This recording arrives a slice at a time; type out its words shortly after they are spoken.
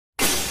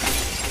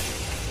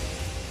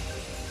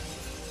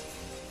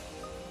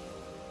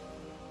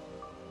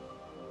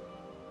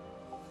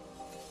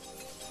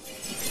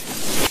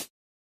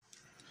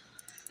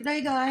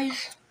G'day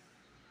guys,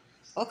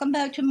 welcome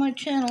back to my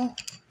channel.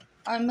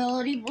 I'm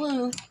Melody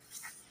Blue,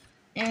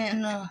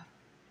 and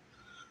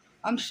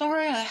I'm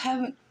sorry I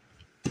haven't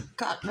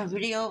gotten a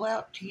video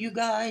out to you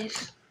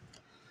guys.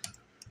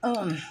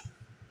 That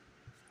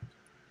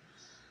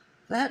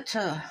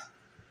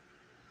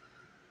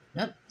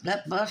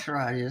bus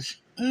ride is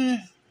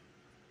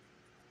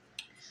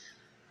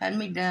had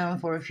me down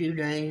for a few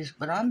days,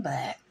 but I'm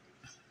back.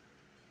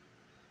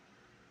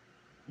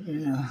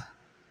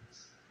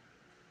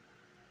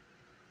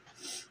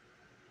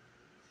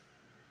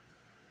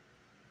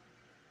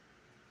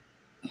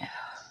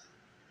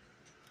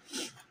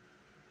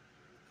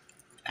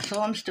 So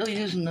I'm still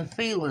using the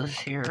feelers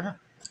here.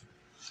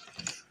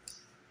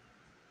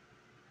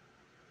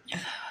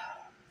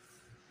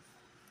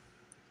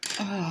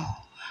 Oh,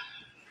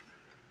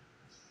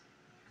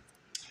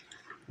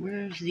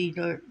 where's the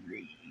dark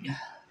green?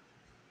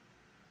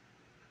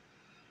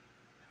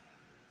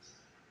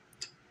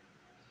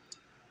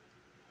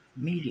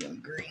 Medium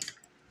green.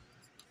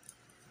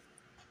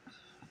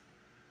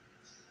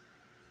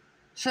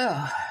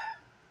 So,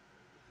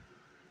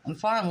 I'm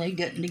finally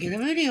getting to get a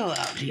video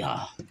out to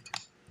y'all.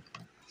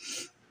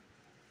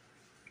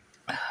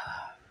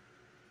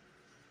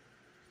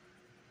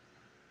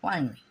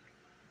 Finally.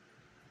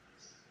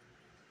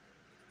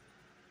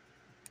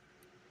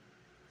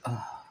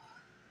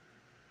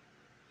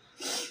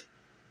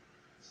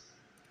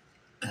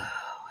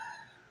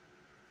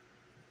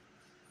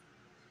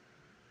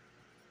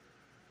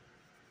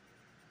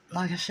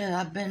 Like I said,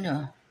 I've been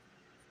down.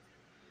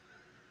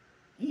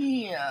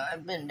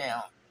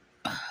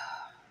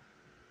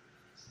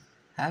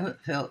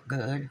 Haven't felt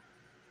good.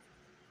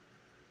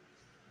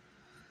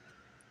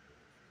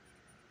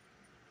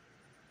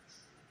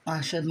 Like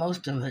I said,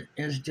 most of it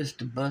is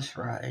just a bus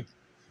ride.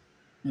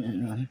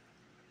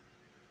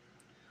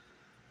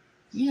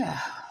 Yeah.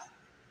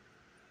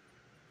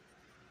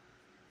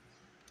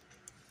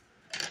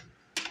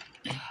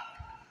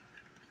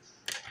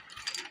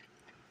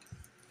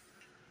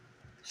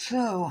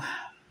 So,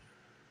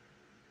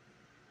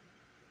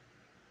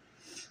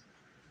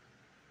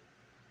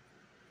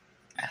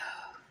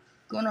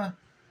 gonna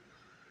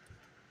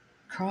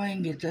try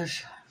and get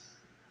this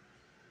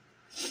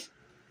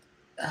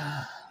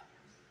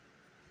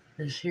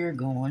here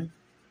going.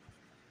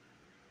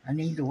 I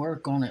need to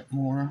work on it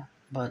more,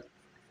 but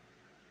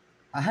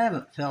I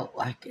haven't felt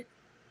like it.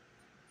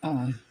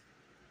 I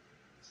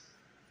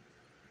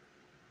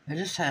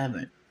just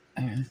haven't.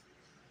 And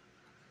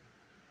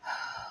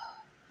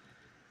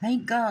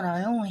thank God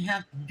I only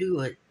have to do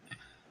it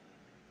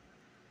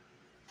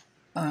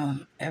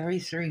every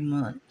 3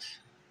 months.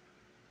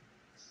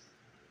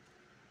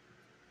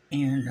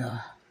 And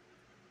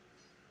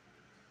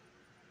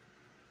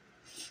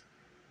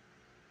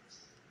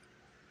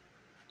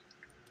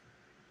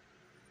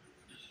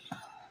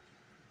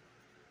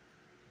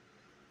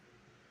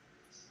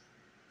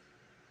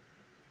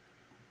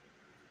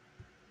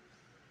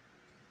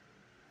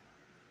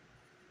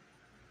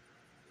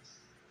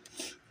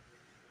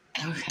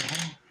okay.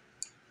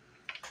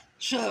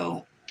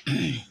 So,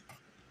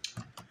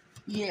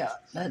 yeah,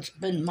 that's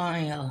been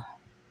my,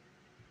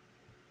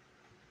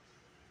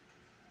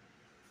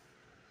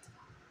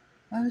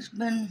 that's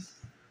been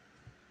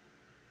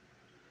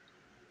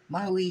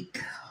my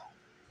week.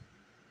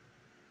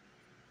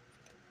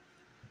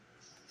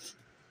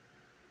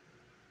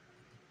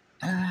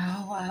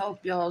 I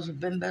hope y'all's have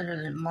been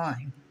better than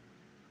mine,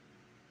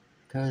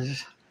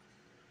 because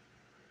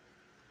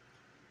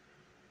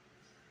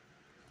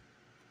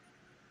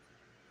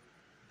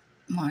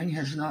mine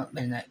has not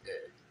been that good.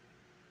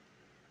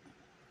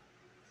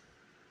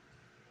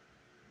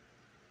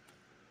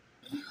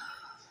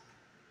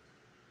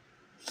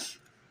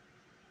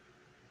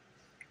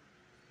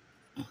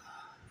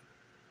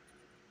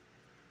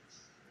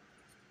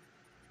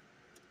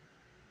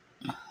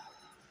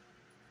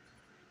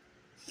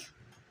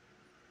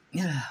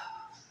 Yeah.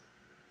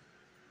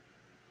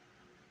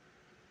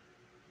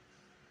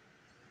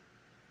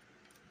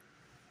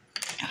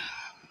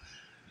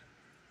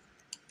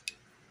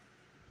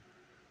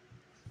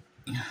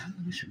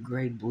 There's a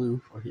gray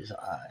blue for his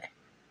eye.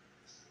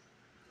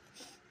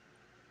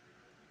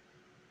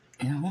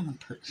 And I want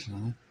to put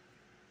some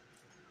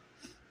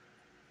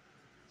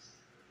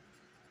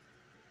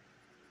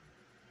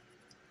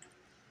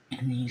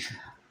in these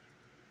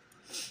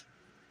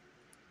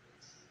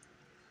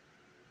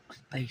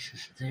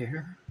spaces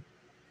there.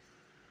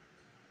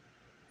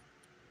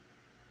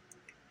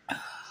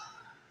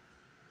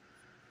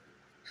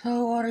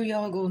 So what are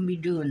y'all going to be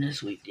doing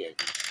this weekend?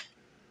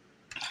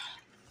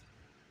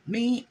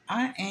 Me,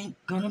 I ain't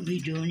going to be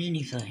doing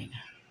anything.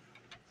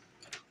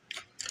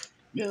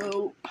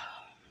 No.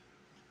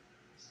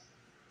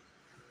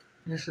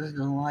 This is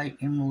the light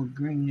emerald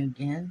green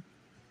again.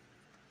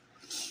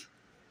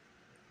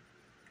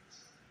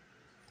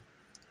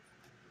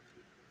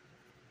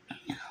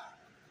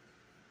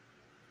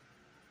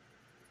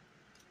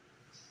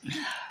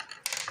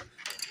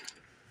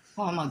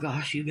 Oh my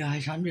gosh, you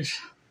guys, I'm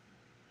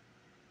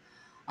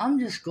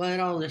just glad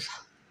all this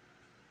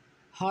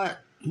hot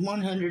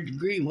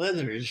 100-degree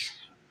weather is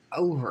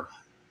over.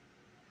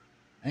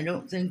 I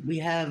don't think we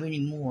have any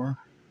more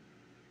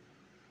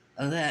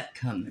of that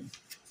coming.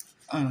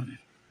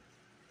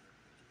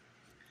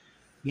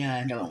 Yeah,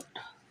 I don't.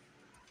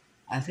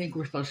 I think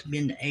we're supposed to be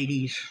in the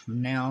 80s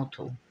from now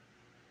till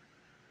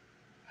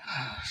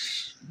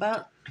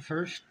about the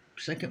first,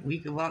 second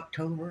week of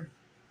October,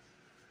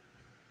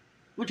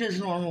 which is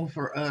normal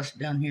for us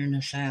down here in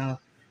the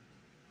South.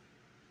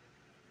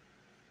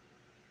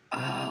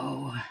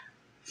 Oh,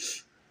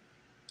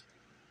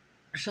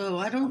 so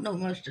I don't know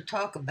much to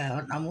talk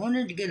about. I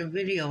wanted to get a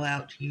video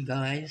out to you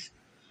guys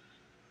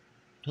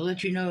to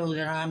let you know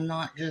that I'm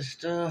not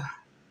just, I'm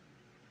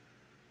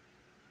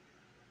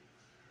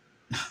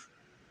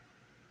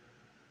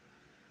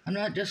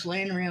not just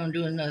laying around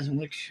doing nothing,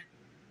 which,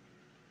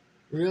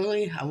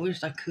 really, I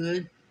wish I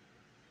could,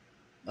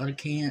 but I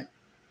can't.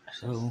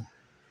 So,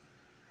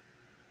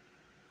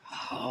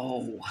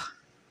 I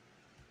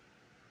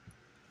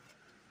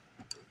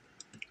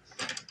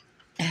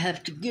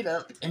have to get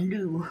up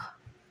and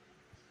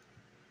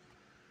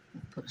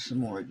put some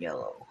more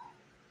yellow.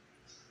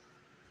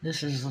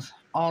 This is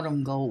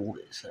autumn gold,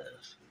 it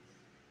says.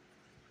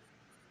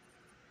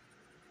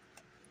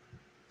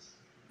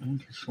 I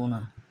just want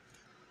to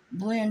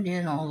blend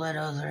in all that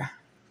other.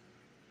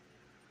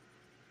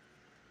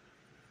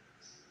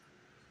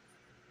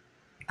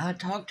 I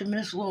talked to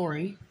Miss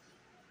Lori.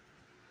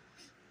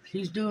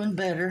 She's doing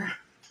better.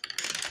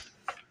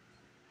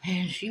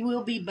 And she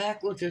will be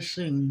back with us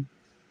soon.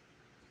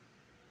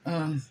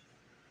 I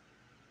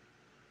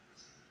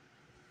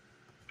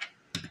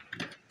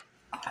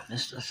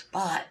missed a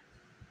spot.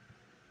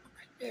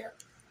 Right there.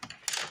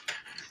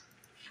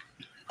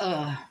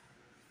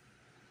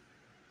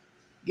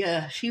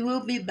 Yeah, she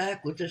will be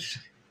back with us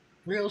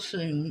real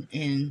soon,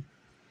 and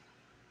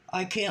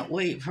I can't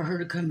wait for her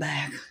to come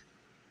back.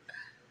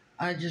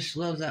 I just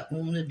love that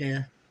woman to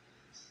death.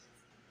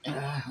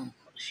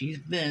 She's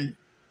been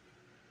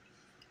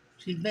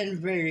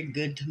very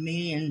good to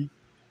me, and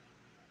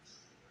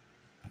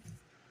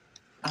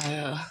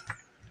I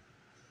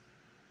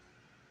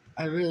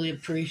really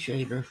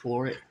appreciate her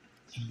for it.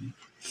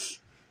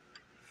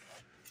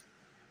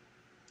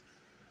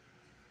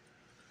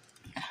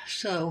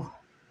 So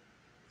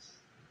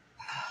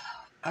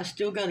I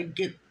still got to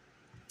get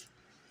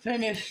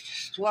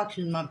finished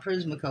swatching my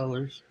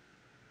Prismacolors.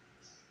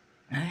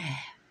 I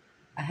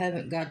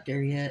haven't got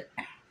there yet.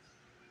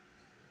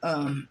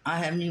 I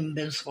haven't even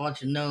been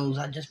swatching those.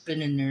 I just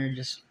been in there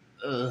just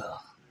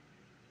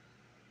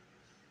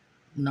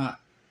not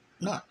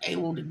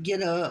able to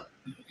get up.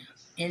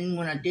 And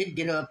when I did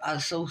get up, I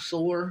was so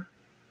sore.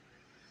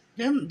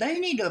 They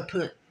need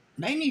to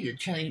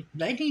change.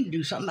 They need to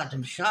do something about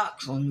them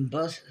shocks on them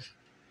buses.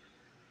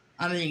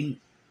 I mean,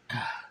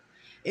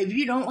 if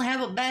you don't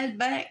have a bad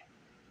back,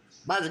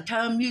 by the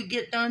time you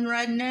get done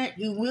riding that,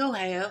 you will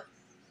have.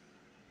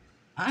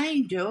 I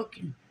ain't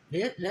joking.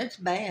 That's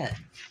bad.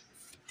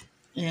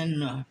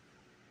 And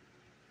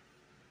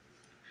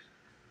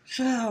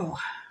so,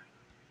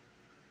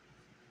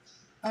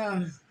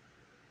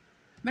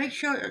 make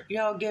sure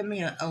y'all give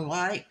me a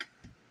like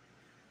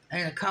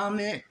and a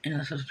comment and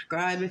a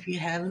subscribe if you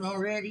haven't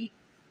already.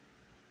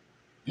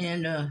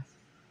 And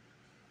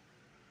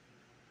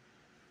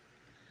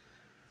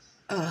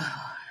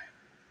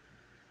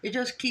it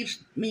just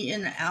keeps me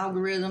in the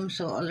algorithm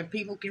so other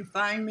people can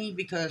find me,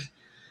 because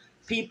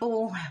a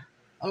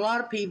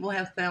lot of people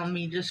have found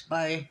me just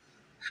by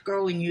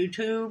scrolling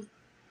YouTube.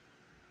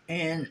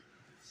 And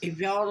if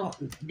y'all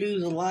don't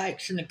do the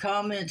likes and the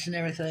comments and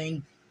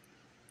everything,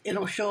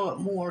 it'll show up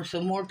more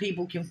so more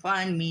people can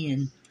find me.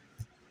 And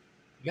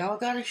y'all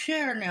gotta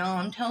share now.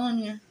 I'm telling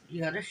you,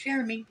 you gotta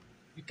share me.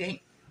 You can't.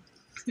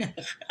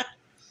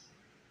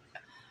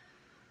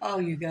 Oh,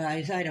 you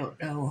guys, I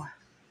don't know.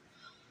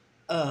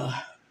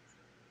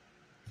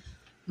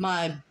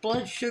 My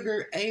blood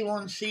sugar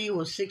A1C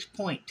was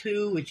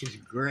 6.2, which is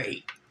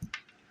great.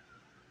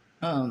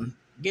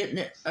 Getting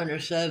it under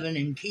 7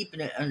 and keeping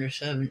it under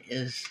 7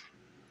 is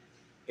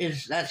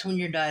that's when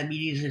your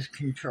diabetes is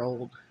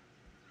controlled.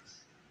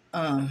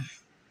 What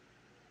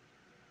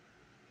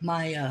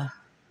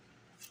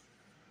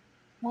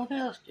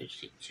else did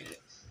she check?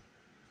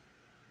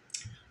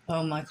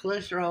 Oh, my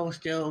cholesterol was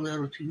still a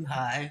little too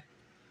high.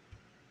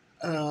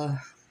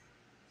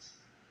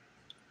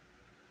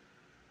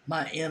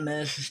 My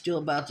MS is still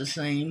about the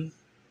same.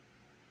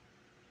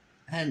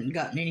 I hadn't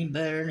gotten any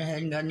better and it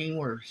hadn't gotten any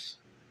worse.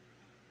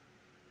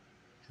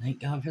 Thank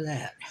God for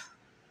that.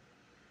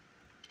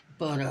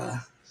 But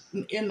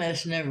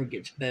MS never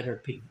gets better,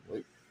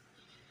 people.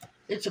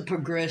 It's a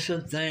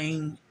progressive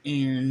thing,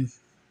 and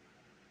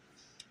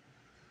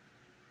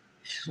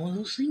it's just one of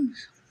those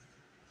things.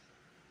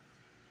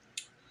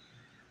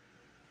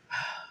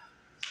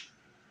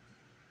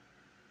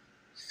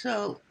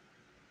 So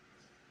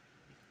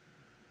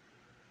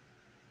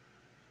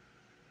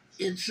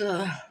it's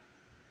about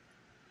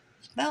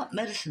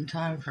medicine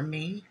time for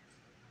me,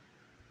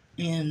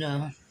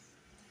 and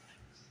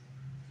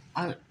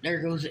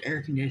there goes the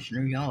air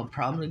conditioner. Y'all are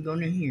probably going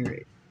to hear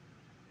it.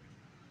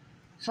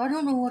 So I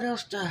don't know what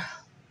else to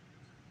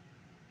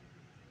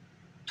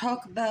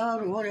talk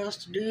about or what else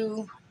to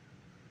do.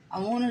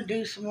 I want to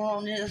do some more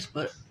on this,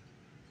 but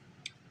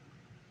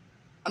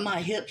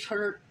my hips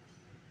hurt.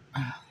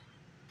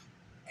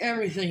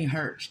 Everything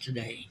hurts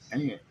today,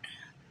 and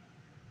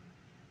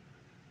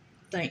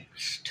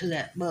thanks to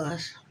that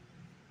bus.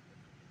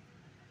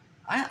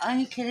 I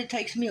ain't kidding. It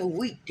takes me a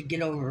week to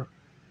get over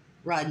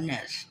riding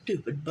that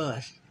stupid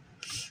bus.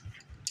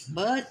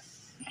 But,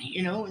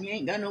 you know, when you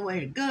ain't got no way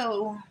to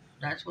go,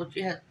 that's what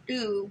you have to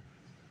do.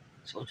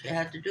 That's what you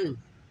have to do.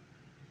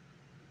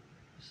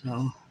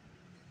 So,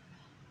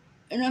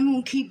 and I'm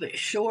going to keep it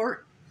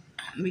short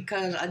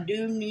because I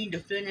do need to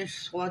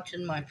finish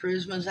swatching my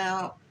prismas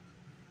out.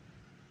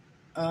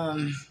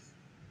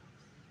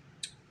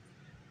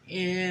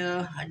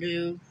 Yeah, I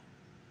do.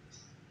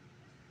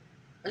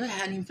 But I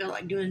hadn't even felt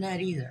like doing that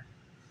either.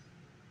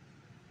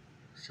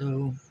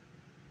 So,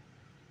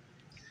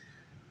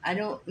 I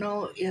don't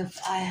know if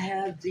I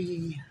have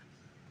the...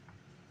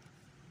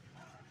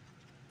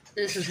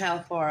 This is how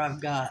far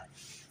I've got.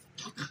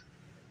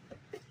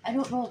 I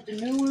don't know if the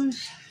new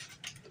ones,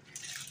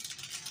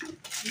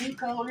 new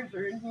colors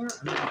are in here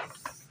or not.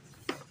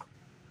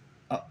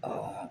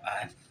 Uh-oh,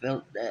 I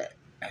felt that.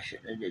 I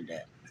shouldn't have did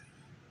that.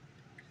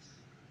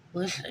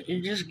 Listen,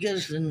 it just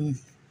gives them...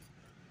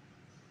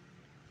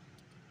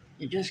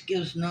 It just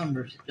gives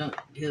numbers. It don't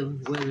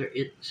give whether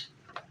it's...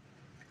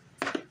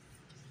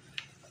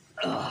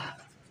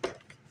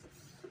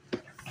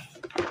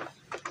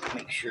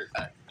 Make sure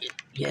I did.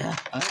 Yeah,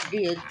 I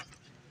did.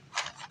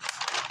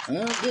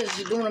 Well, this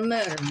is going to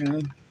matter now.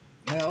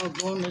 They're all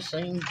going the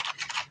same.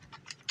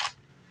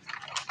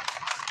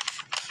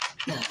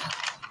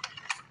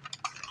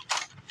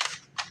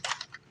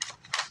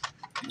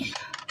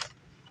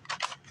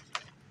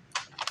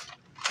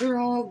 They're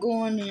all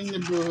going in the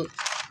book.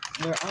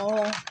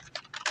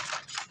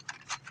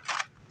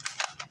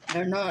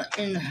 They're not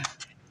in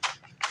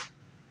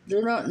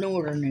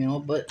order now,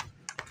 but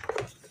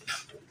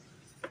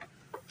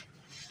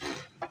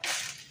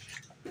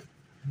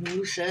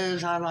who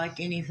says I like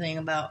anything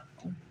about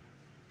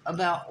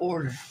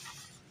order?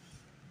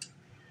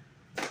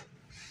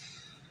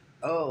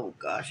 Oh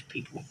gosh,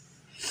 people.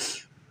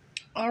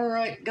 All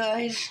right,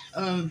 guys.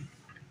 I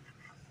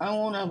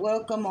want to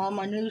welcome all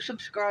my new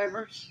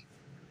subscribers,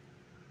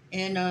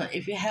 and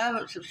if you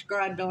haven't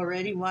subscribed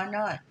already, why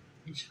not?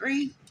 It's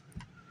free.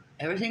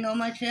 Everything on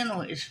my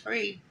channel is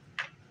free.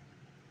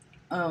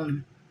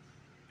 I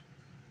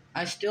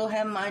still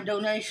have my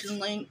donation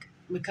link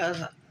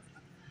because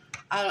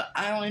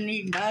I only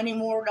need $90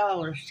 more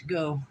to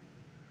go,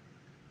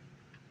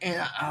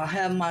 and I'll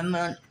have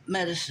my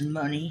medicine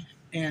money.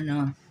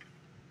 And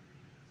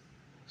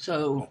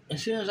so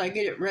as soon as I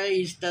get it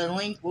raised, the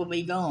link will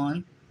be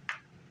gone.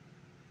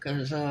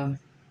 Cause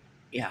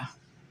yeah,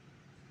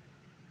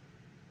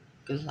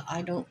 cause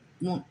I don't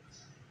want.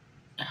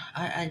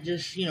 I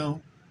just, you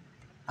know,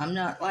 I'm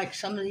not like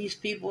some of these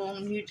people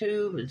on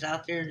YouTube that's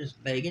out there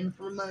just begging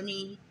for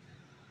money,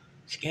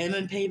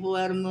 scamming people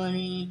out of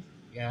money.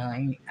 Yeah,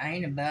 I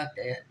ain't about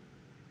that.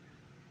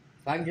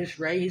 If I just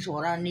raise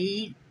what I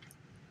need,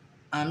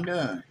 I'm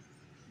done.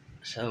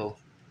 So,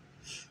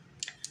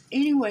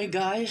 anyway,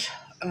 guys,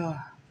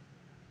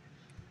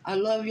 I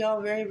love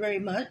y'all very, very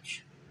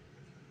much.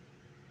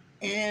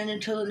 And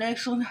until the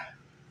next one,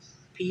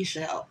 peace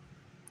out.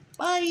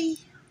 Bye.